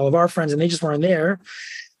family, all of our friends, and they just weren't there.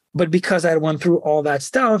 But because I had went through all that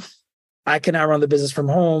stuff, I can now run the business from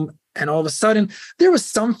home. And all of a sudden, there was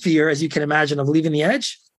some fear, as you can imagine, of leaving the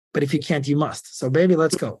edge. But if you can't, you must. So baby,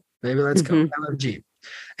 let's go. Baby, let's go. LFG.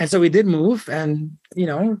 And so we did move and,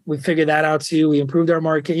 we figured that out too. We improved our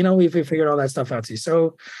market. We figured all that stuff out too.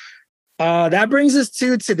 So that brings us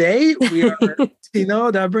to today. We are,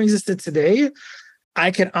 that brings us to today.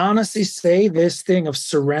 I can honestly say this thing of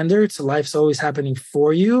surrender to life's always happening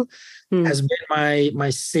for you has been my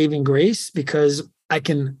saving grace, because I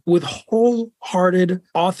can, with wholehearted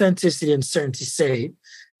authenticity and certainty, say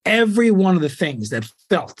every one of the things that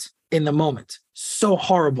felt in the moment so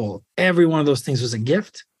horrible, every one of those things was a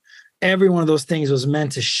gift. Every one of those things was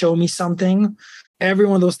meant to show me something. Every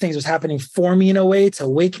one of those things was happening for me in a way to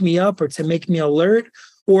wake me up or to make me alert,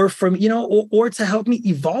 or from, or to help me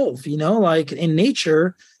evolve, like in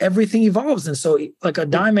nature, everything evolves. And so like a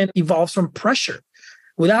diamond evolves from pressure.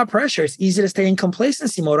 Without pressure, it's easy to stay in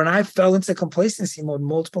complacency mode. And I fell into complacency mode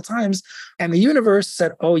multiple times. And the universe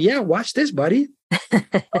said, oh yeah, watch this, buddy.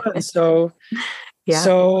 And so,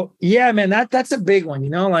 man, that's a big one,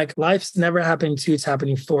 like life's never happening to you, it's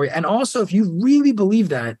happening for you. And also, if you really believe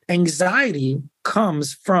that, anxiety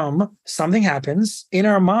comes from something happens in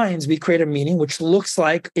our minds. We create a meaning, which looks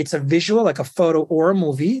like it's a visual, like a photo or a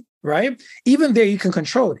movie, right? Even there, you can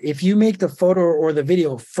control it. If you make the photo or the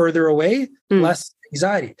video further away, less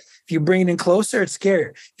anxiety. If you bring it in closer, it's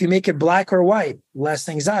scarier. If you make it black or white, less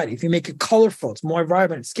anxiety. If you make it colorful, it's more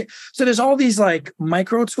vibrant. It's so there's all these like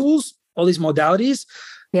micro tools, all these modalities.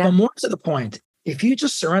 But more to the point, if you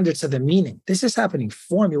just surrender to the meaning, this is happening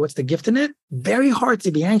for me. What's the gift in it? Very hard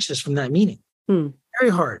to be anxious from that meaning.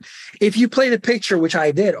 Very hard. If you play the picture, which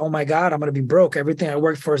I did, oh my God, I'm going to be broke. Everything I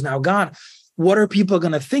worked for is now gone. What are people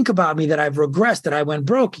going to think about me, that I've regressed, that I went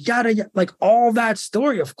broke? Yada, like all that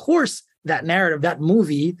story. Of course, that narrative, that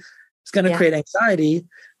movie is going to create anxiety.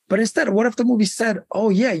 But instead, what if the movie said, oh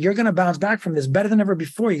yeah, you're going to bounce back from this better than ever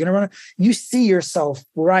before. You're going to you see yourself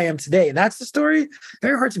where I am today. That's the story.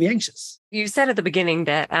 Very hard to be anxious. You said at the beginning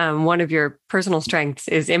that one of your personal strengths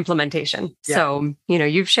is implementation. Yeah. So,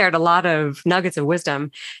 you've shared a lot of nuggets of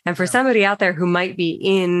wisdom. And for somebody out there who might be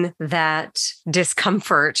in that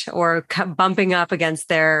discomfort or bumping up against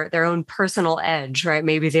their own personal edge, right?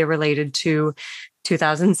 Maybe they related to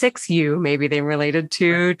 2006 you, maybe they related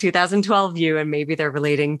to 2012 you, and maybe they're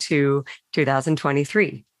relating to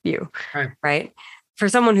 2023 you, right? For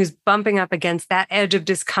someone who's bumping up against that edge of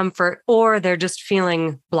discomfort, or they're just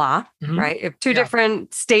feeling blah, right? If two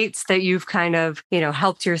different states that you've kind of,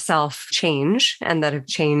 helped yourself change and that have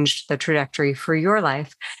changed the trajectory for your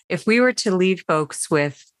life. If we were to leave folks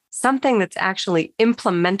with something that's actually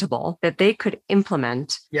implementable that they could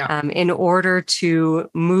implement in order to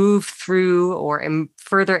move through or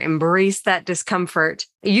further embrace that discomfort.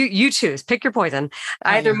 You choose, pick your poison,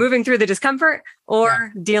 either moving through the discomfort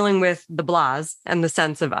or dealing with the blahs and the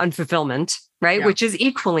sense of unfulfillment, right? Which is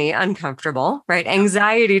equally uncomfortable, right?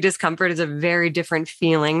 Anxiety, discomfort is a very different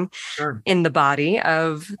feeling in the body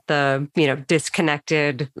of the,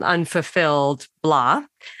 disconnected, unfulfilled blah.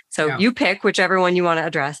 So Yeah. you pick whichever one you want to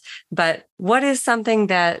address. But what is something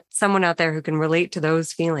that someone out there who can relate to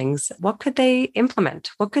those feelings, what could they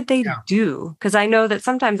implement? What could they do? Because I know that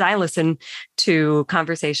sometimes I listen to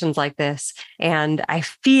conversations like this and I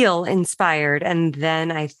feel inspired. And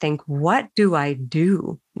then I think, what do I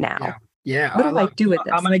do now? Yeah. Yeah. What do I do with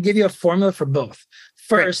this? I'm going to give you a formula for both.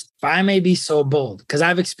 Great. First, if I may be so bold, because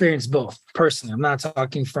I've experienced both personally, I'm not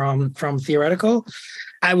talking from theoretical.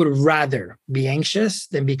 I would rather be anxious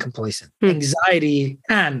than be complacent. Anxiety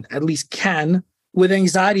with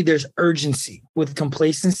anxiety, there's urgency. With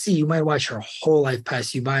complacency, you might watch your whole life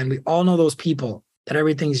pass you by. And we all know those people that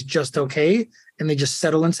everything's just okay. And they just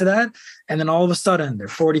settle into that. And then all of a sudden they're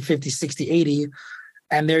 40, 50, 60, 80.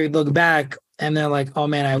 And they look back and they're like, oh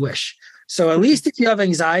man, I wish. So at least if you have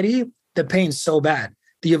anxiety, the pain's so bad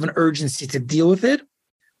that you have an urgency to deal with it.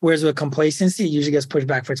 Whereas with complacency, it usually gets pushed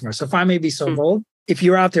back for tomorrow. So if I may be so bold, if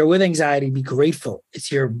you're out there with anxiety, be grateful.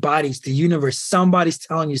 It's your body, it's the universe. Somebody's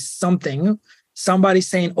telling you something. Somebody's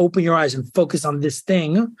saying, open your eyes and focus on this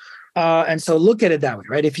thing. And so look at it that way,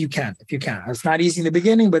 right? If you can. It's not easy in the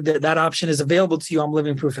beginning, but that option is available to you. I'm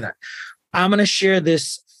living proof of that. I'm going to share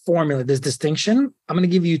this formula, this distinction. I'm going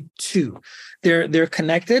to give you two. They're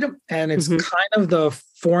connected, and it's kind of the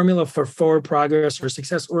formula for forward progress or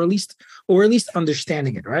success, or at least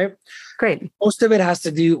understanding it, right? Great. Most of it has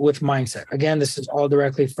to do with mindset. Again, this is all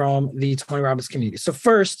directly from the Tony Robbins community. So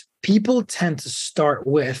first, people tend to start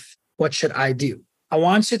with, what should I do? I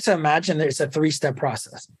want you to imagine that it's a 3-step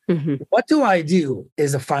process. What do I do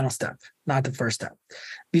is the final step, not the first step.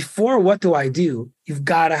 Before what do I do, you've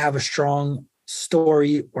got to have a strong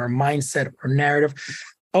story or mindset or narrative.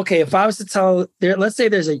 Okay, if I was to tell, let's say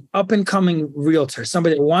there's an up-and-coming realtor,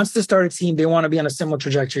 somebody that wants to start a team, they want to be on a similar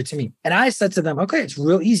trajectory to me. And I said to them, okay, it's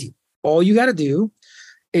real easy. All you got to do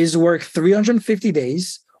is work 350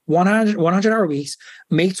 days, 100-hour weeks,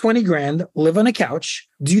 make 20 grand, live on a couch,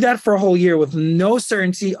 do that for a whole year with no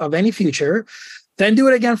certainty of any future, then do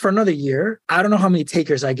it again for another year. I don't know how many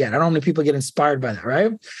takers I get. I don't know how many people get inspired by that,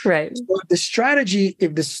 right? Right. So the strategy,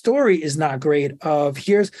 if the story is not great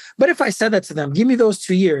but if I said that to them, give me those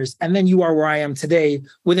 2 years, and then you are where I am today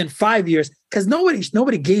within 5 years, because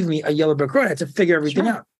nobody gave me a yellow brick road. I had to figure everything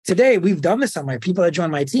out. Today, we've done this on my people that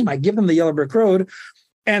join my team. I give them the yellow brick road,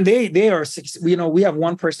 and they are, we have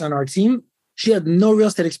one person on our team. She had no real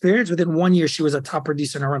estate experience. Within 1 year, she was a top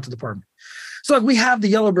producer in our rental department. So like we have the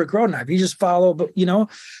yellow brick road now. You just follow, but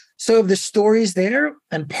so if the story is there,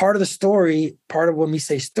 and part of when we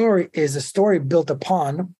say story is a story built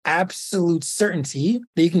upon absolute certainty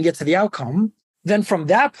that you can get to the outcome, then from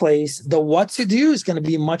that place, the what to do is going to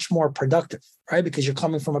be much more productive, right? Because you're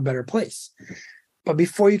coming from a better place. But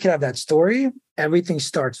before you can have that story, everything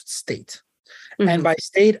starts with state. And by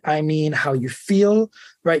state, I mean how you feel,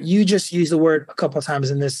 right? You just used the word a couple of times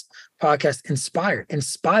in this podcast, inspired.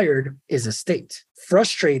 Inspired is a state.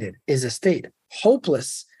 Frustrated is a state.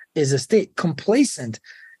 Hopeless is a state. Complacent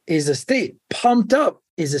is a state. Pumped up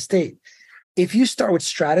is a state. If you start with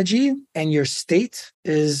strategy and your state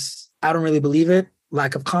is, I don't really believe it,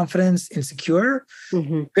 lack of confidence, insecure,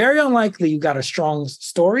 very unlikely you got a strong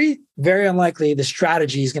story. Very unlikely the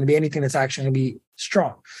strategy is going to be anything that's actually going to be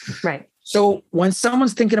strong. Right. So when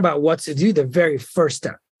someone's thinking about what to do, the very first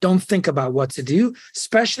step, don't think about what to do,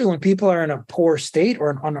 especially when people are in a poor state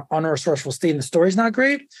or an unresourceful state and the story's not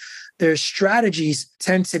great. Their strategies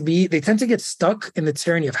tend to get stuck in the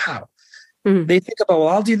tyranny of how. They think about, well,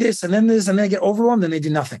 I'll do this and then they get overwhelmed and they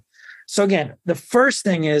do nothing. So again, the first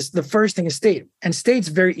thing is state, and state's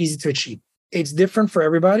very easy to achieve. It's different for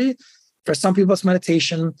everybody. For some people, it's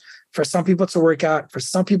meditation. For some people, it's a workout. For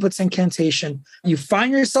some people, it's incantation. You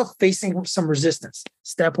find yourself facing some resistance.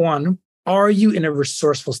 Step one, are you in a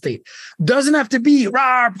resourceful state? Doesn't have to be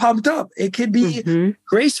pumped up. It could be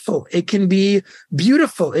graceful. It can be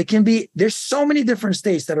beautiful. There's so many different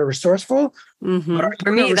states that are resourceful.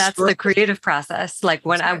 For me, that's the creative process. Like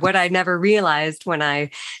what I never realized when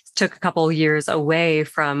I took a couple of years away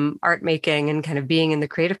from art making and kind of being in the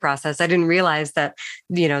creative process, I didn't realize that,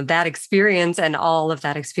 that experience and all of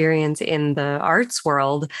that experience in the arts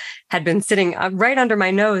world had been sitting right under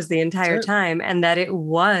my nose the entire time. And that it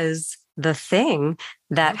was the thing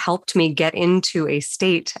that helped me get into a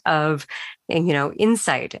state of,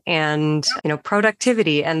 insight and,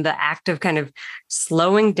 productivity and the act of kind of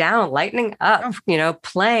slowing down, lightening up,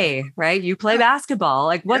 play, right? You play basketball.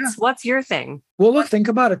 Like what's your thing? Well, look, think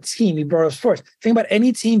about a team. You brought up sports. Think about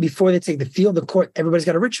any team before they take the field, the court, everybody's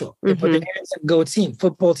got a ritual. They put their hands and go team.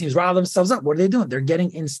 Football teams rile themselves up. What are they doing? They're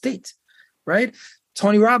getting in state, right?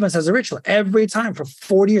 Tony Robbins has a ritual every time for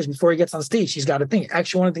 40 years before he gets on stage. He's got a thing.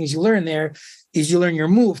 Actually, one of the things you learn there is you learn your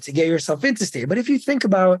move to get yourself into state. But if you think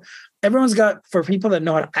about, everyone's got, for people that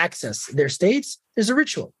know how to access their states, there's a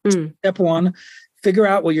ritual. Step one, figure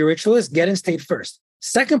out what your ritual is, get in state first.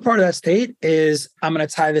 Second part of that state is, I'm going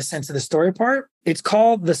to tie this into the story part. It's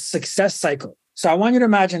called the success cycle. So I want you to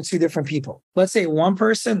imagine two different people. Let's say one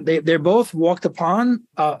person, they're both walked upon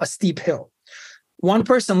a steep hill. One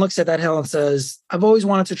person looks at that hill and says, I've always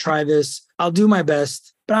wanted to try this. I'll do my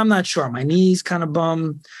best, but I'm not sure. My knees kind of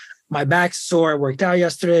bum. My back's sore. I worked out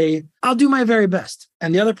yesterday. I'll do my very best.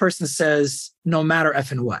 And the other person says, no matter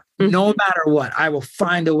effing what, no matter what, I will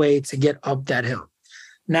find a way to get up that hill.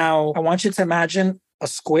 Now, I want you to imagine a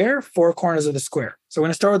square, four corners of the square. So we're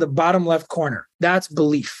going to start with the bottom left corner. That's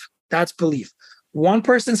belief. That's belief. One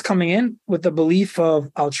person's coming in with the belief of,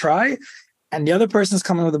 I'll try. And the other person's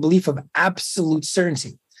coming with a belief of absolute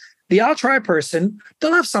certainty. The I'll try person,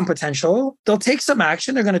 they'll have some potential. They'll take some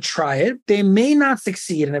action. They're going to try it. They may not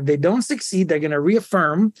succeed. And if they don't succeed, they're going to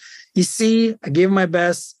reaffirm, you see, I gave my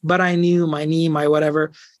best, but I knew my knee, my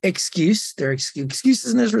whatever excuse. Their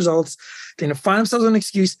excuses and their results. They're going to find themselves an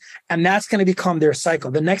excuse. And that's going to become their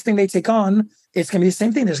cycle. The next thing they take on, it's going to be the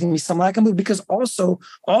same thing. There's going to be some lack of mood because also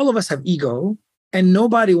all of us have ego. And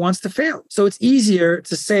nobody wants to fail. So it's easier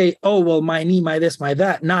to say, oh, well, my knee, my this, my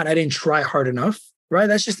that. Not, I didn't try hard enough, right?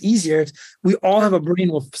 That's just easier. We all have a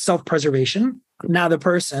brain with self-preservation. Now the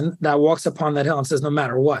person that walks upon that hill and says, no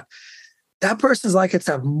matter what, that person's like it's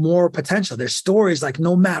have more potential. Their story is like,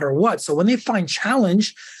 no matter what. So when they find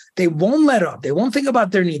challenge, they won't let up. They won't think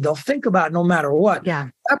about their knee. They'll think about no matter what. Yeah.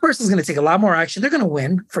 That person's going to take a lot more action. They're going to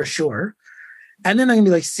win for sure. And then they're going to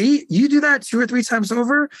be like, see, you do that 2 or 3 times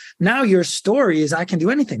over. Now your story is I can do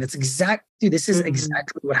anything. That's this is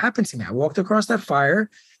exactly what happened to me. I walked across that fire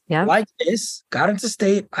like this, got into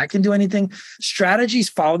state. I can do anything. Strategies,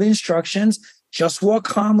 follow the instructions, just walk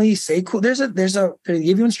calmly, say cool. They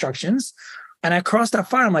give you instructions. And I crossed that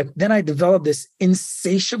fire. I'm like, then I developed this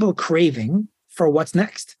insatiable craving for what's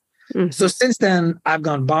next. So since then, I've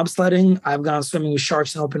gone bobsledding. I've gone swimming with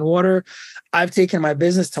sharks in open water. I've taken my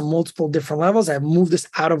business to multiple different levels. I've moved this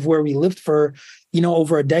out of where we lived for,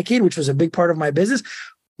 over a decade, which was a big part of my business.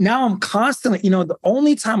 Now I'm constantly, the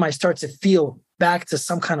only time I start to feel back to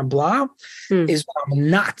some kind of blah is when I'm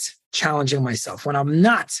not challenging myself, when I'm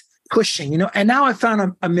not pushing, and now I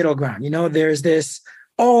found a middle ground. There's this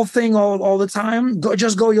all thing all the time.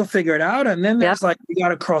 Go, you'll figure it out. And then there's like, you got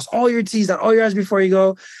to cross all your T's, dot all your I's before you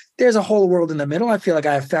go. There's a whole world in the middle. I feel like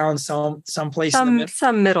I have found some place in the middle.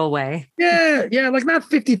 Some middle way. Yeah. Like not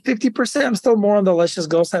 50%. I'm still more on the let's just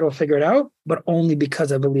go side. We'll figure it out. But only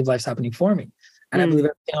because I believe life's happening for me. And I believe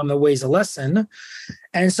everything on the way is a lesson.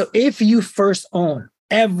 And so if you first own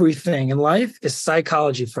everything in life is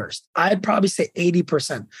psychology first, I'd probably say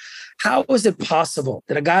 80%. How is it possible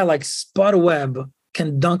that a guy like Spud Webb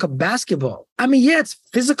can dunk a basketball? I mean, yeah, it's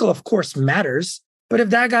physical, of course, matters. But if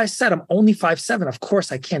that guy said, I'm only 5'7", of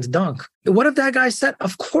course I can't dunk. What if that guy said,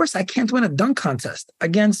 of course I can't win a dunk contest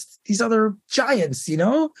against these other giants,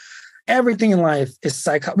 Everything in life is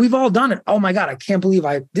We've all done it. Oh my God, I can't believe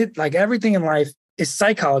I did. Like everything in life is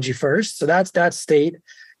psychology first. So that's that state.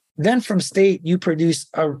 Then from state, you produce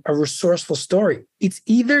a resourceful story. It's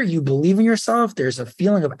either you believe in yourself, there's a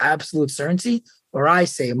feeling of absolute certainty, or I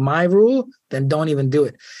say my rule, then don't even do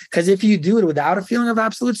it. Because if you do it without a feeling of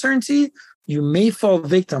absolute certainty, you may fall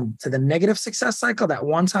victim to the negative success cycle that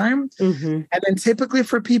one time. And then typically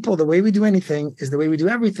for people, the way we do anything is the way we do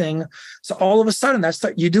everything. So all of a sudden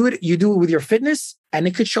you do it with your fitness, and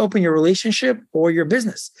it could show up in your relationship or your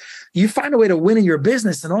business. You find a way to win in your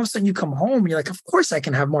business, and all of a sudden you come home and you're like, of course I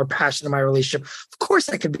can have more passion in my relationship. Of course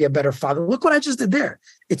I could be a better father. Look what I just did there.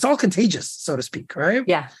 It's all contagious, so to speak, right?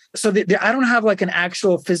 Yeah. So I don't have like an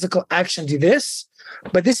actual physical action do this,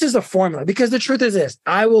 but this is the formula, because the truth is this: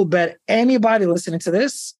 I will bet anybody listening to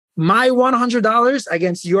this, my $100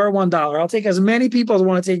 against your $1. I'll take as many people as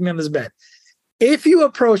want to take me on this bet. If you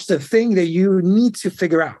approach the thing that you need to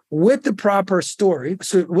figure out with the proper story,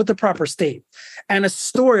 so with the proper state, and a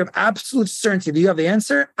story of absolute certainty that you have the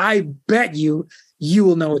answer, I bet you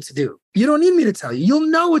will know what to do. You don't need me to tell you. You'll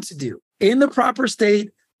know what to do. In the proper state,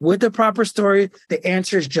 with the proper story, the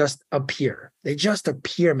answers just appear. They just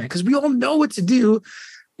appear, man, because we all know what to do.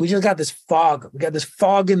 We just got this fog. We got this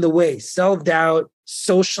fog in the way. Self-doubt,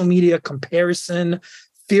 social media, comparison,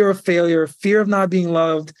 fear of failure, fear of not being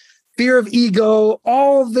loved, fear of ego,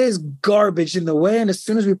 all this garbage in the way. And as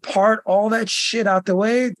soon as we part all that shit out the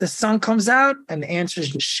way, the sun comes out and the answers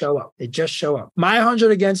just show up. They just show up. My 100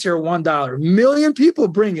 against your $1. Million people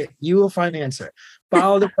bring it. You will find the answer.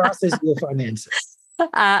 Follow the process. You will find the answer.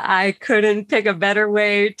 I couldn't pick a better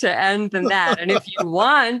way to end than that. And if you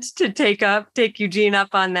want to take Eugene up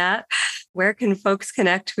on that, where can folks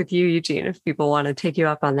connect with you, Eugene, if people want to take you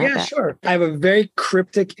up on that? Yeah, sure. I have a very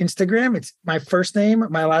cryptic Instagram. It's my first name,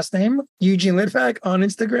 my last name, Eugene Litvak on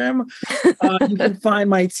Instagram. You can find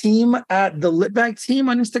my team at the Litvak team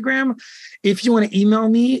on Instagram. If you want to email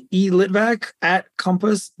me,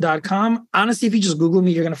 elitvak@compass.com. Honestly, if you just Google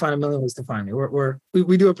me, you're going to find a million ways to find me.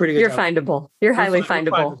 We do a pretty good You're job. findable. You're highly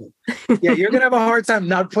findable. Yeah, you're going to have a hard time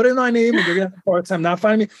not putting my name, and you're going to have a hard time not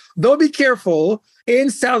finding me. Though be careful.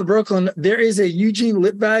 In South Brooklyn, there is a Eugene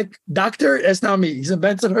Litvak doctor. That's not me. He's in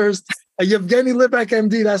Bensonhurst. Yevgeny Litvak,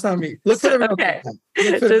 MD. That's not me. Look for the real okay. guy.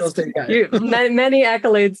 Many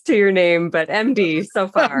accolades to your name, but MD so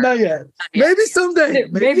far. Not yet. Maybe someday.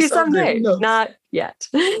 Maybe someday. Not yet.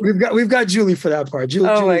 We've got Julie for that part. Julie,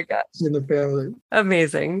 my God. In the family.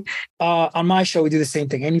 Amazing. On my show, we do the same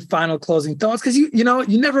thing. Any final closing thoughts? Because you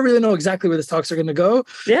never really know exactly where the talks are going to go.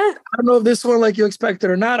 Yeah. I don't know if this one like you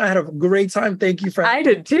expected or not. I had a great time. Thank you for. I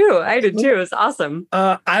did too. It was awesome.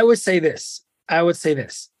 I would say this.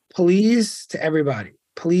 Please, to everybody,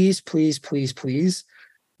 please, please, please, please,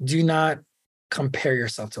 do not compare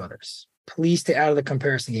yourself to others. Please stay out of the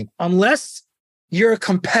comparison game. Unless you're a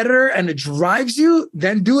competitor and it drives you,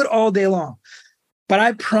 then do it all day long. But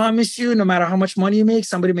I promise you, no matter how much money you make,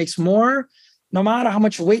 somebody makes more. No matter how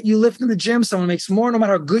much weight you lift in the gym, someone makes more. No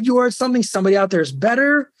matter how good you are at something, somebody out there is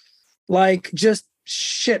better. Like, just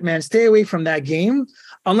shit, man. Stay away from that game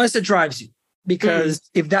unless it drives you. Because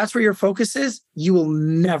if that's where your focus is, you will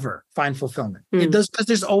never find fulfillment. It does, because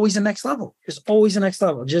there's always a next level. There's always a next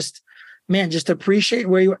level. Just appreciate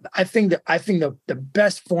where you are. I think the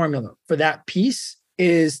best formula for that piece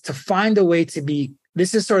is to find a way to be.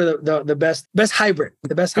 This is sort of the best hybrid.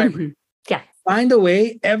 The best hybrid. Yeah. Find a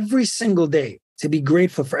way every single day to be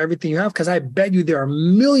grateful for everything you have, because I bet you there are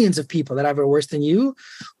millions of people that have it worse than you.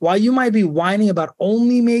 While you might be whining about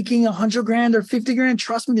only making 100 grand or 50 grand,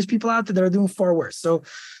 trust me, there's people out there that are doing far worse. So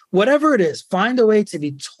whatever it is, find a way to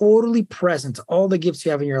be totally present to all the gifts you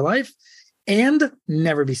have in your life and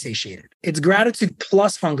never be satiated. It's gratitude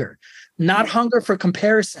plus hunger, not hunger for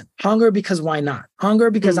comparison. Hunger because why not? Hunger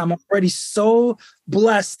because I'm already so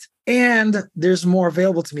blessed and there's more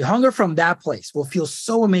available to me. Hunger from that place will feel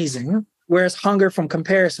so amazing. Whereas hunger from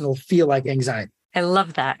comparison will feel like anxiety. I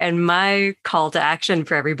love that. And my call to action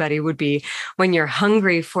for everybody would be, when you're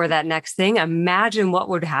hungry for that next thing, imagine what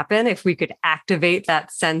would happen if we could activate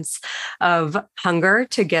that sense of hunger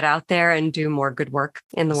to get out there and do more good work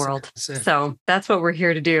in the world. So that's what we're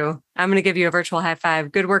here to do. I'm going to give you a virtual high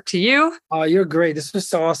five. Good work to you. Oh, you're great. This was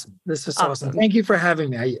so awesome. Awesome. Thank you for having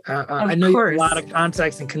me. I know you have a lot of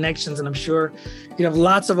contacts and connections, and I'm sure you have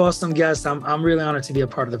lots of awesome guests. I'm really honored to be a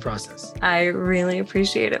part of the process. I really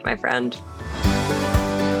appreciate it, my friend.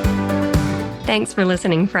 Thanks for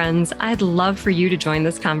listening, friends. I'd love for you to join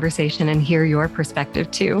this conversation and hear your perspective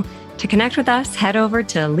too. To connect with us, head over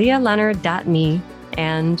to leahleonard.me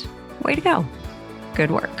and way to go.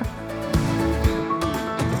 Good work.